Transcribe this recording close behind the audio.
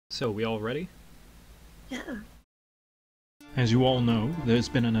So, we all ready? Yeah. As you all know, there's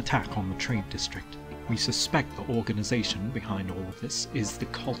been an attack on the Trade District. We suspect the organization behind all of this is the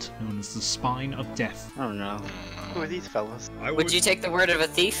cult known as the Spine of Death. Oh no. Who are these fellas? Would you take the word of a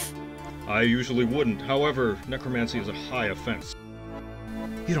thief? I usually wouldn't. However, necromancy is a high offense.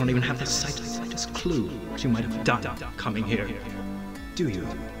 You don't even have the slightest clue what you might have done coming here, do you?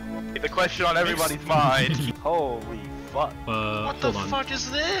 The question on everybody's mind. Holy fuck. What the fuck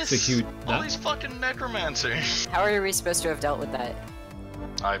is this? It's a huge... All these fucking necromancers. How are we supposed to have dealt with that?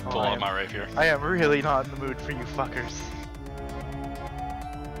 I pull out my rapier. I am really not in the mood for you fuckers.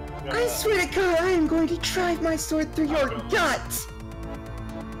 I swear to God, I am going to drive my sword through your gut!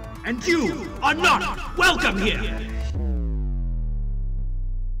 And you are not welcome here!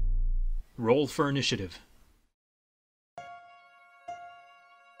 Roll for initiative.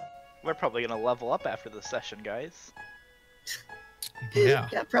 We're probably gonna level up after this session, guys. Yeah,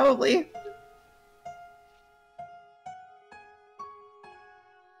 probably.